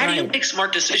 How do you make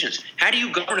smart decisions? How do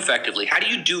you govern effectively? How do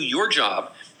you do your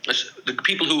job? The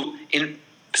people who, in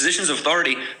positions of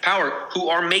authority, power, who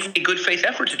are making a good faith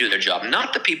effort to do their job,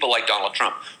 not the people like Donald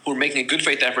Trump, who are making a good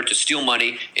faith effort to steal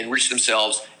money, enrich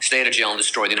themselves, stay out of jail, and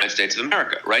destroy the United States of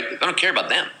America, right? I don't care about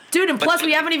them. Dude, and plus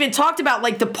we haven't even talked about,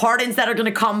 like, the pardons that are going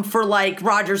to come for, like,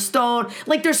 Roger Stone.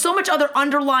 Like, there's so much other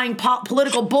underlying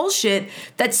political bullshit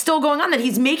that's still going on that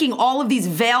he's making all of these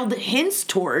veiled hints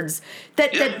towards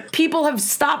that people have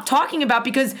stopped talking about,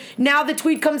 because now the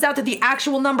tweet comes out that the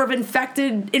actual number of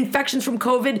infections from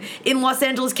COVID in Los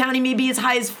Angeles County may be as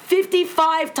high as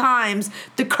 55 times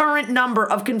the current number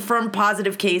of confirmed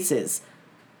positive cases,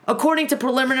 according to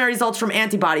preliminary results from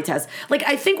antibody tests. Like,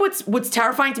 I think what's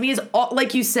terrifying to me is,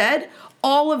 like you said,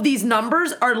 all of these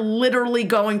numbers are literally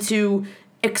going to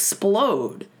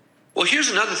explode. Well, here's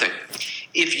another thing.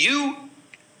 If you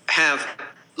have,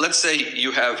 let's say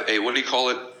you have a, what do you call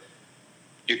it?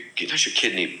 Not your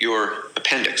kidney, your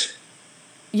appendix.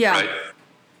 Yeah. Right?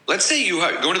 Let's say you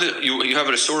have you have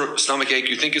a sore stomach ache,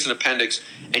 you think it's an appendix,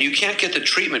 and you can't get the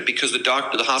treatment because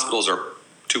the hospitals are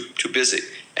too busy,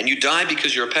 and you die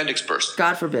because your appendix burst.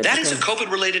 God forbid. That is a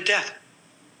COVID-related death.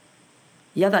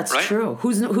 Yeah, that's true.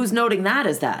 Who's noting that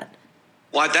as that?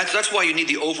 Well, that's why you need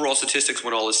the overall statistics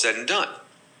when all is said and done,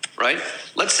 right?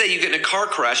 Let's say you get in a car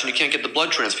crash and you can't get the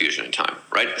blood transfusion in time,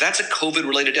 right? That's a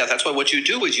COVID-related death. That's why what you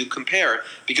do is you compare,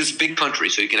 because it's a big country,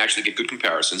 so you can actually get good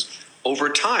comparisons over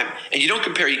time. And you don't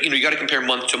compare, you got to compare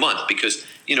month to month, because,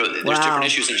 there's different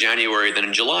issues in January than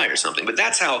in July or something. But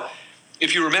that's how,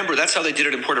 if you remember, that's how they did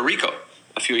it in Puerto Rico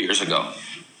a few years ago,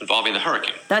 involving the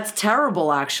hurricane. That's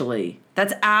terrible, actually.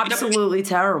 That's absolutely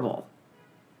terrible.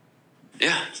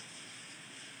 Yeah.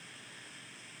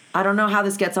 I don't know how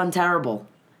this gets unterrible.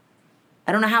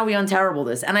 I don't know how we unterrible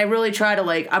this. And I really try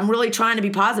to, I'm really trying to be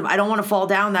positive. I don't want to fall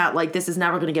down that, this is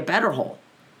never going to get better hole.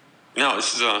 No,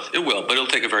 this is it will, but it'll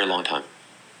take a very long time.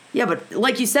 Yeah, but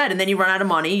like you said, and then you run out of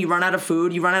money, you run out of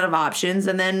food, you run out of options,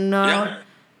 and then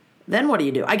then what do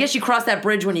you do? I guess you cross that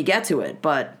bridge when you get to it,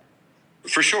 but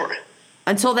for sure.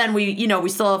 Until then, we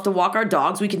still have to walk our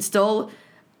dogs. We can still,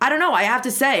 I don't know. I have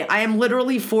to say, I am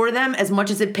literally for them, as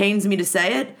much as it pains me to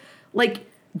say it.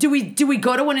 Do we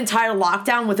go to an entire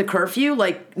lockdown with a curfew,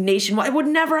 nationwide? It would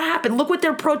never happen. Look what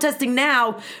they're protesting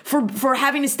now for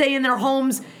having to stay in their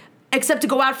homes, except to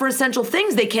go out for essential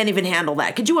things. They can't even handle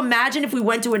that. Could you imagine if we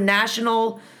went to a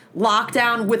national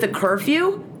lockdown with a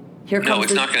curfew? No,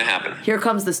 it's not going to happen. Here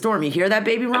comes the storm. You hear that,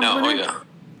 baby rumbling? Yeah.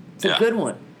 It's a good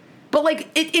one. But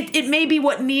it may be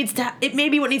what needs to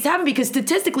happen, because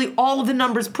statistically all of the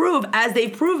numbers prove, as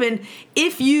they've proven,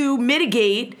 if you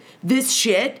mitigate this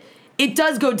shit, it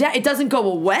does go down. It doesn't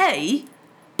go away,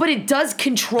 but it does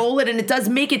control it, and it does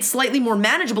make it slightly more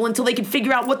manageable until they can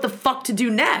figure out what the fuck to do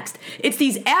next. It's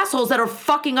these assholes that are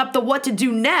fucking up the what to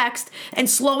do next and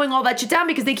slowing all that shit down,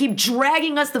 because they keep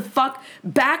dragging us the fuck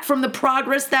back from the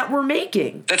progress that we're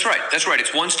making. That's right.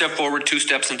 It's one step forward, two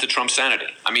steps into Trump's sanity.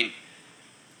 I mean,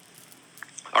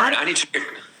 all right, I need to...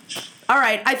 All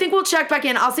right, I think we'll check back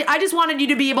in. I just wanted you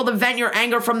to be able to vent your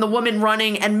anger from the woman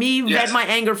running, and me vent my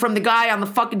anger from the guy on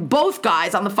the both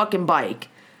guys on the fucking bike.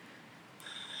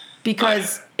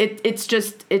 Because this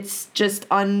is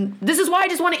why I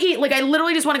just want to eat. I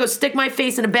literally just want to go stick my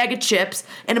face in a bag of chips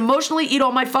and emotionally eat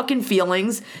all my fucking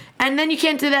feelings. And then you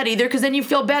can't do that either, because then you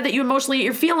feel bad that you emotionally eat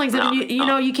your feelings, and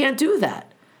you can't do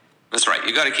that. That's right.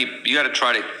 You got to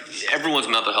try to, everyone's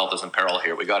mental health is in peril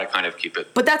here. We got to kind of keep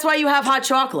it. But that's why you have hot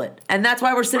chocolate. And that's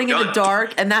why we're sitting in the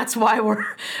dark. And that's why we're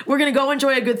going to go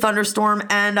enjoy a good thunderstorm.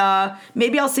 And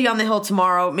maybe I'll see you on the hill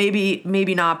tomorrow.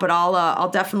 Maybe not. But I'll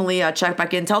definitely check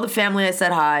back in. Tell the family I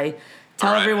said hi.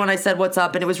 Tell everyone I said what's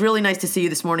up. And it was really nice to see you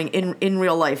this morning in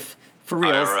real life. For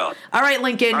reals. All right,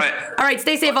 Lincoln. All right,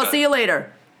 stay safe. I'll see you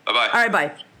later. Bye-bye. All right,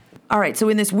 bye. All right, so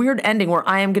in this weird ending where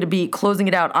I am going to be closing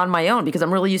it out on my own because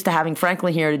I'm really used to having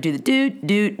Franklin here to do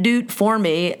the doot for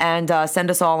me and send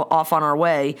us all off on our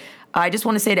way, I just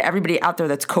want to say to everybody out there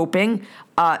that's coping,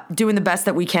 doing the best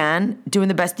that we can, doing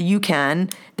the best you can.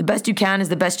 The best you can is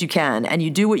the best you can, and you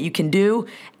do what you can do,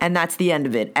 and that's the end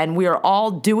of it. And we are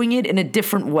all doing it in a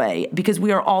different way because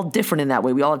we are all different in that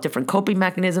way. We all have different coping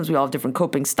mechanisms. We all have different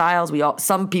coping styles.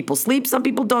 Some people sleep, some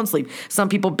people don't sleep. Some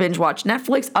people binge watch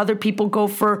Netflix. Other people go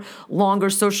for longer,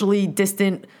 socially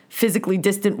distant, physically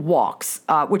distant walks,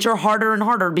 which are harder and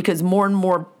harder because more and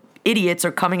more idiots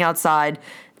are coming outside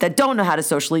that don't know how to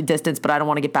socially distance, but I don't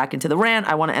want to get back into the rant.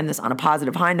 I want to end this on a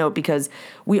positive high note because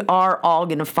we are all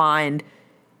going to find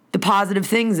the positive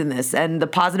things in this, and the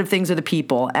positive things are the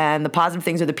people, and the positive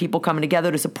things are the people coming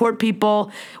together to support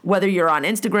people, whether you're on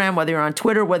Instagram, whether you're on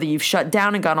Twitter, whether you've shut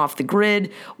down and gone off the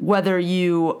grid, which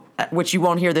you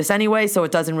won't hear this anyway, so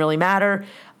it doesn't really matter,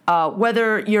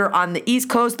 whether you're on the East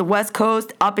Coast, the West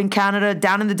Coast, up in Canada,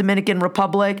 down in the Dominican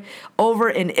Republic,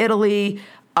 over in Italy,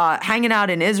 hanging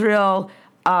out in Israel,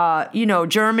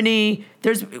 Germany,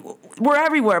 we're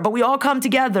everywhere, but we all come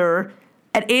together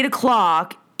at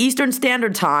 8:00 Eastern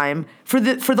Standard Time for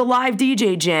the live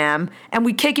DJ jam, and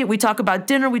we kick it. We talk about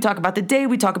dinner, we talk about the day,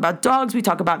 we talk about dogs, we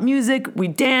talk about music, we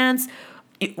dance.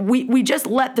 We just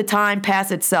let the time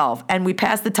pass itself, and we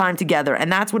pass the time together,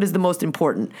 and that's what is the most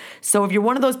important. So if you're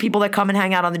one of those people that come and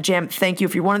hang out on the jam, thank you.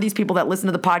 If you're one of these people that listen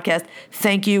to the podcast,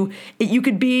 thank you. You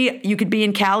could be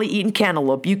in Cali eating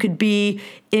cantaloupe. You could be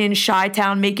in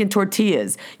Chi-Town making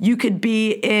tortillas. You could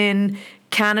be in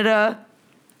Canada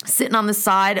sitting on the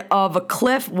side of a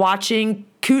cliff watching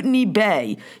Kootenay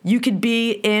Bay. You could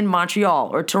be in Montreal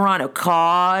or Toronto,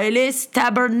 Carlis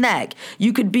Tabernac.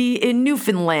 You could be in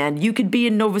Newfoundland. You could be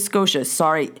in Nova Scotia.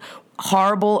 Sorry,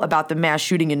 horrible about the mass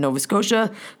shooting in Nova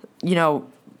Scotia.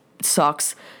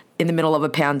 Sucks in the middle of a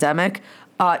pandemic.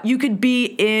 You could be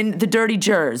in the Dirty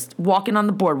Jers, walking on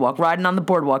the boardwalk, riding on the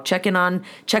boardwalk, checking on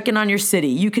your city.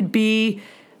 You could be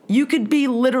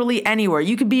literally anywhere.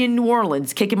 You could be in New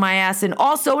Orleans kicking my ass in.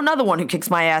 Also, another one who kicks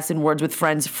my ass in Words with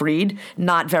Friends, Freed.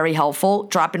 Not very helpful.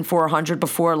 Dropping 400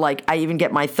 before I even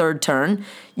get my third turn.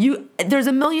 There's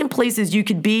a million places you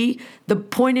could be. The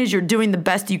point is you're doing the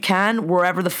best you can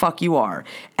wherever the fuck you are.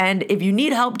 And if you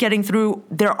need help getting through,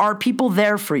 there are people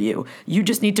there for you. You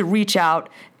just need to reach out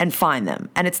and find them.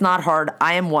 And it's not hard.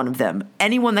 I am one of them.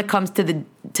 Anyone that comes to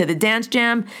the dance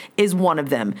jam is one of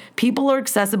them. People are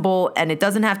accessible, and it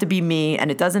doesn't have to be me, and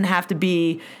it doesn't have to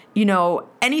be,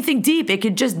 anything deep. It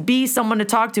could just be someone to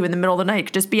talk to in the middle of the night. It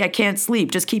could just be, I can't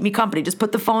sleep. Just keep me company. Just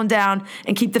put the phone down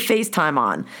and keep the FaceTime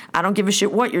on. I don't give a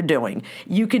shit what you're doing.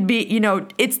 You could be,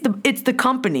 it's the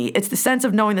company. It's the sense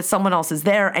of knowing that someone else is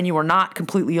there and you are not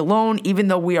completely alone, even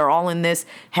though we are all in this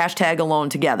 #alone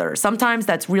together. Sometimes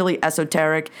that's really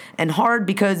esoteric and hard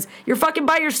because you're fucking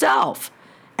by yourself.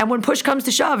 And when push comes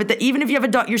to shove, even if you have a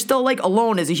dog, you're still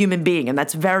alone as a human being. And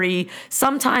that's very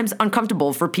sometimes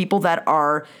uncomfortable for people that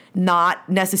are not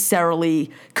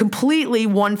necessarily completely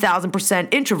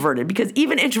 1,000% introverted, because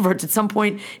even introverts at some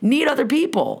point need other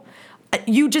people.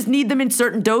 You just need them in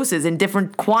certain doses, in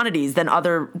different quantities than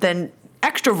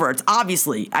extroverts,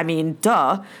 obviously. I mean,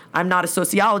 duh. I'm not a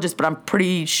sociologist, but I'm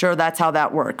pretty sure that's how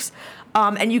that works.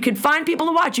 And you can find people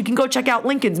to watch. You can go check out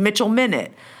Lincoln's Mitchell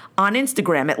Minute on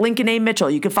Instagram at Lincoln A.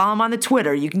 Mitchell. You can follow him on the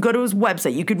Twitter. You can go to his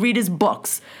website. You could read his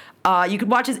books. You could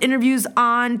watch his interviews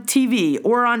on TV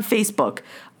or on Facebook.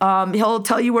 He'll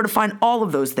tell you where to find all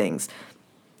of those things.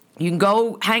 You can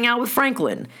go hang out with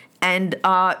Franklin and,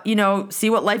 see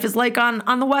what life is like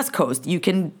on the West Coast. You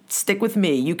can stick with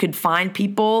me. You could find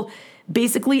people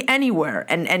basically anywhere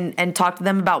and talk to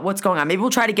them about what's going on. Maybe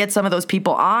we'll try to get some of those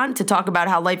people on to talk about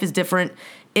how life is different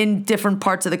in different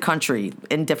parts of the country,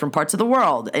 in different parts of the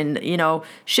world. And,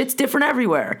 shit's different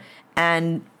everywhere.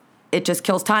 And it just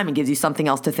kills time and gives you something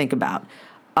else to think about.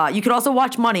 You could also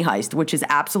watch Money Heist, which is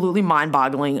absolutely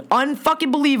mind-boggling,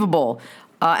 unfucking believable.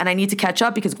 And I need to catch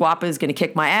up because Guapa is going to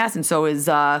kick my ass, and so is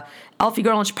Elfie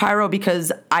Girl and Shapiro,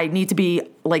 because I need to be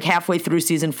halfway through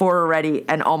season 4 already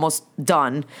and almost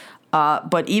done.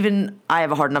 But even I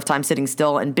have a hard enough time sitting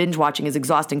still, and binge watching is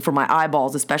exhausting for my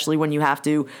eyeballs, especially when you have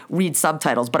to read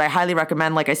subtitles. But I highly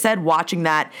recommend, like I said, watching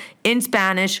that in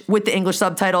Spanish with the English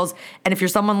subtitles. And if you're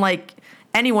someone like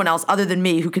anyone else other than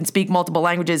me who can speak multiple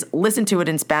languages, listen to it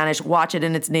in Spanish, watch it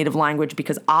in its native language,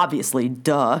 because obviously,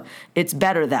 it's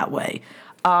better that way.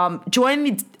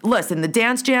 Listen, the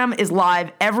Dance Jam is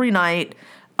live every night,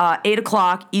 8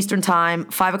 o'clock Eastern Time,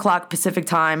 5 o'clock Pacific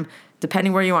Time,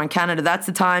 depending where you are in Canada. That's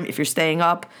the time. If you're staying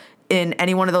up in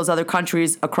any one of those other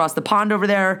countries across the pond over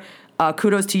there,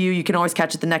 kudos to you. You can always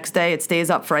catch it the next day. It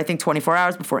stays up for, I think, 24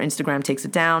 hours before Instagram takes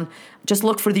it down. Just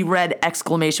look for the red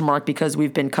exclamation mark because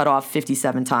we've been cut off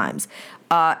 57 times.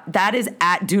 That is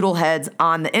at Doodleheads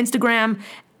on the Instagram.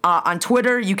 On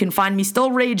Twitter, you can find me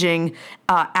still raging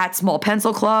at Small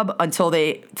Pencil Club until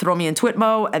they throw me in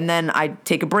Twitmo, and then I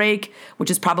take a break, which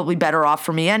is probably better off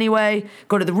for me anyway.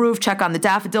 Go to the roof, check on the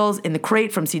daffodils in the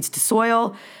crate from Seeds to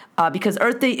Soil, because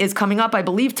Earth Day is coming up, I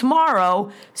believe,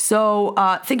 tomorrow. So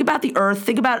think about the Earth.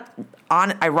 Think about,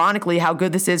 ironically, how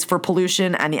good this is for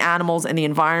pollution and the animals and the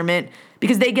environment,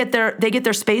 because they get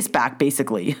their space back,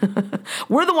 basically.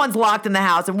 We're the ones locked in the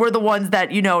house, and we're the ones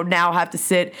that, now have to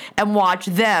sit and watch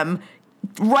them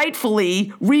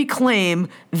rightfully reclaim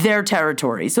their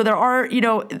territory. So there are,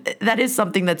 that is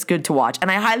something that's good to watch.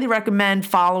 And I highly recommend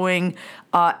following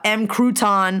M.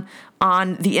 Crouton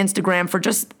on the Instagram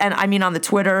on the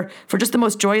Twitter for just the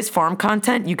most joyous farm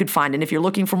content you could find. And if you're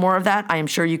looking for more of that, I am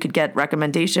sure you could get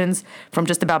recommendations from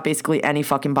just about basically any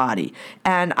fucking body.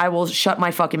 And I will shut my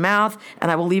fucking mouth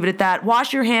and I will leave it at that.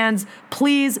 Wash your hands.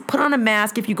 Please put on a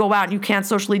mask if you go out and you can't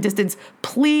socially distance.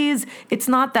 Please, it's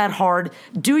not that hard.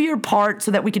 Do your part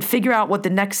so that we can figure out what the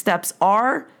next steps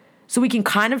are, so we can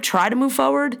kind of try to move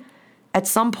forward at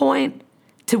some point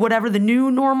to whatever the new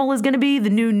normal is going to be,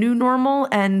 the new normal,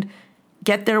 and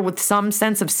get there with some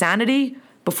sense of sanity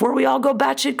before we all go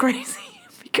batshit crazy.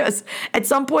 Because at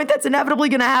some point that's inevitably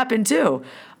going to happen too.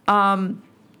 And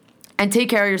take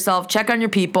care of yourself. Check on your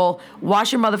people.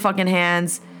 Wash your motherfucking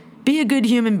hands. Be a good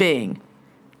human being.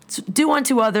 Do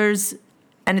unto others.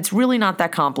 And it's really not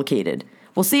that complicated.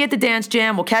 We'll see you at the Dance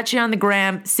Jam. We'll catch you on the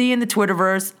gram. See you in the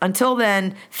Twitterverse. Until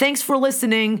then, thanks for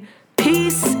listening.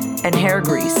 Peace and hair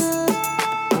grease.